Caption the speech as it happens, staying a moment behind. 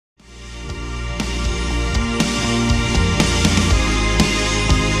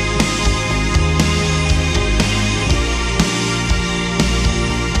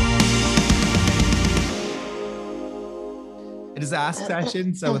Ask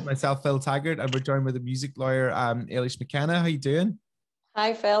Sessions with myself, Phil Taggart, and we're joined with the music lawyer, Ailish McKenna. How you doing?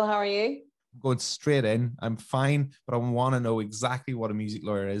 Hi, Phil. How are you? I'm going straight in. I'm fine, but I want to know exactly what a music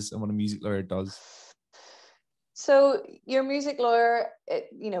lawyer is and what a music lawyer does. So your music lawyer,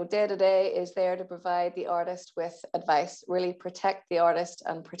 day to day is there to provide the artist with advice, really protect the artist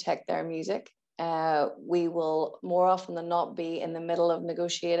and protect their music. We will more often than not be in the middle of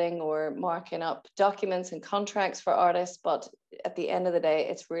negotiating or marking up documents and contracts for artists. But at the end of the day,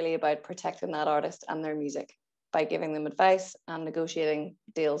 it's really about protecting that artist and their music by giving them advice and negotiating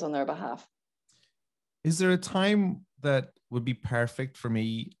deals on their behalf. Is there a time that would be perfect for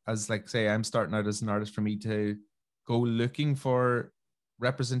me as, like, say, I'm starting out as an artist, for me to go looking for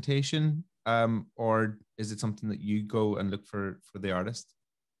representation? Or is it something that you go and look for the artist?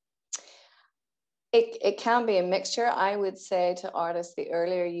 It can be a mixture. I would say to artists, the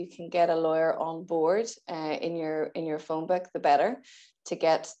earlier you can get a lawyer on board in your phone book, the better, to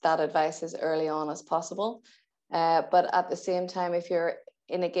get that advice as early on as possible. But at the same time, if you're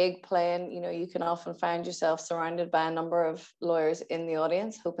in a gig playing, you can often find yourself surrounded by a number of lawyers in the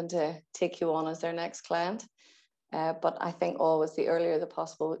audience hoping to take you on as their next client. But I think always the earlier the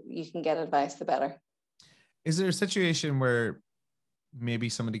possible you can get advice, the better. Is there a situation where maybe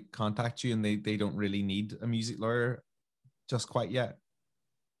somebody contacts you and they don't really need a music lawyer just quite yet?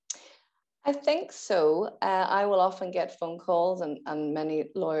 I think so. I will often get phone calls, and many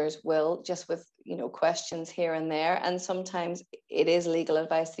lawyers will, just with questions here and there. And sometimes it is legal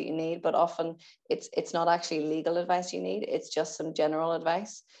advice that you need, but often it's not actually legal advice you need. It's just some general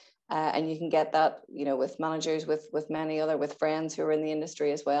advice. And you can get that, with managers, with friends who are in the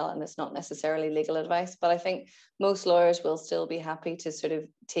industry as well. And it's not necessarily legal advice, but I think most lawyers will still be happy to sort of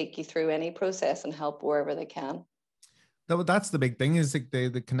take you through any process and help wherever they can. That's the big thing, is like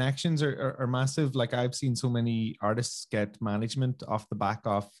the connections are massive. Like, I've seen so many artists get management off the back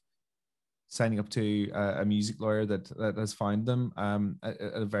of signing up to a music lawyer that has found them at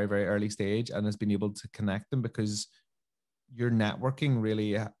a very, very early stage and has been able to connect them, because your networking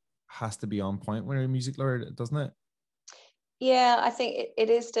really has to be on point when you're a music lawyer, doesn't it? Yeah, I think it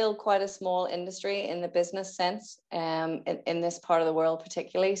is still quite a small industry in the business sense, in this part of the world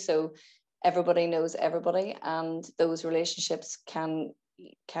particularly. So everybody knows everybody, and those relationships can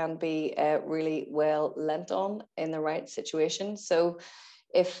be really well lent on in the right situation. So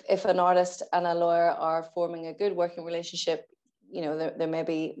if an artist and a lawyer are forming a good working relationship, there may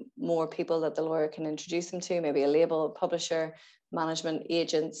be more people that the lawyer can introduce them to, maybe a label, a publisher, management,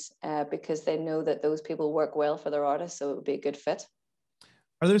 agents, because they know that those people work well for their artists, so it would be a good fit.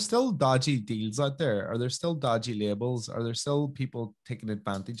 Are there still dodgy deals out there? Are there still dodgy labels? Are there still people taking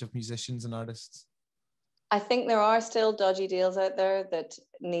advantage of musicians and artists? I think there are still dodgy deals out there that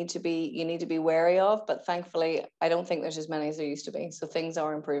you need to be wary of, but thankfully I don't think there's as many as there used to be. So things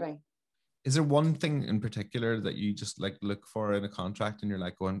are improving. Is there one thing in particular that you just like look for in a contract and you're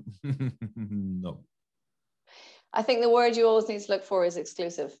like going, no? I think the word you always need to look for is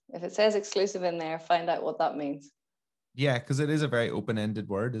exclusive. If it says exclusive in there, find out what that means. Yeah, because it is a very open-ended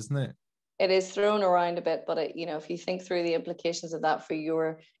word, isn't it? It is thrown around a bit, but if you think through the implications of that for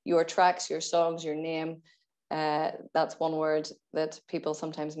your tracks, your songs, your name, that's one word that people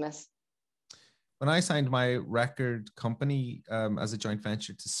sometimes miss. When I signed my record company as a joint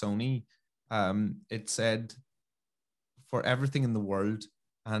venture to Sony, it said for everything in the world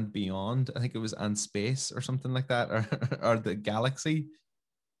and beyond. I think it was and space or something like that, or the galaxy.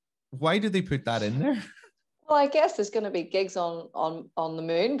 Why did they put that in there? Well, I guess there's going to be gigs on the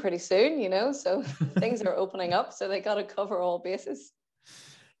moon pretty soon, so things are opening up, so they got to cover all bases.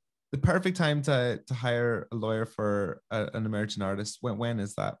 The perfect time to hire a lawyer for an emerging artist, when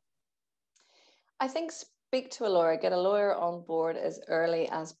is that? I think speak to a lawyer, get a lawyer on board as early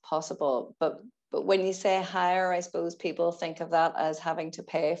as possible. But when you say hire, I suppose people think of that as having to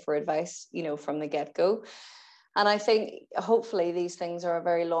pay for advice, from the get-go. And I think hopefully these things are a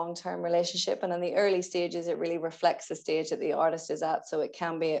very long-term relationship. And in the early stages, it really reflects the stage that the artist is at. So it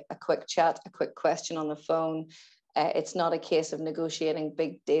can be a quick chat, a quick question on the phone. It's not a case of negotiating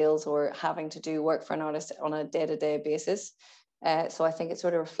big deals or having to do work for an artist on a day-to-day basis. So I think it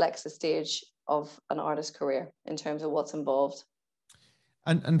sort of reflects the stage of an artist's career in terms of what's involved.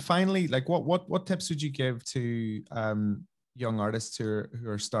 And finally, like what tips would you give to young artists who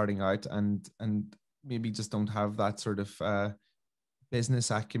are starting out and maybe just don't have that sort of business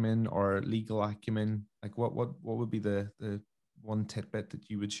acumen or legal acumen? Like what would be the one tidbit that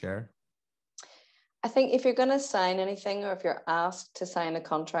you would share? I think if you're going to sign anything, or if you're asked to sign a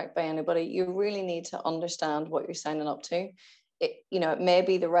contract by anybody, you really need to understand what you're signing up to. It may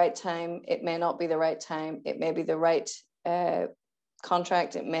be the right time, it may not be the right time, it may be the right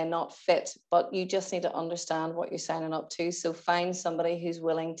contract, it may not fit, but you just need to understand what you're signing up to. So find somebody who's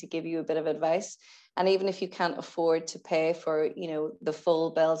willing to give you a bit of advice. And even if you can't afford to pay for, the full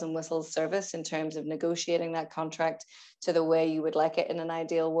bells and whistles service in terms of negotiating that contract to the way you would like it in an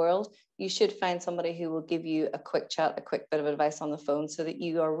ideal world, you should find somebody who will give you a quick chat, a quick bit of advice on the phone, so that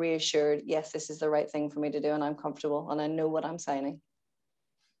you are reassured, yes, this is the right thing for me to do, and I'm comfortable and I know what I'm signing.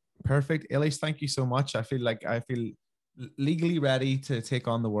 Perfect. Ailish, thank you so much. I feel legally ready to take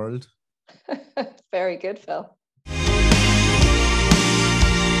on the world. Very good, Phil.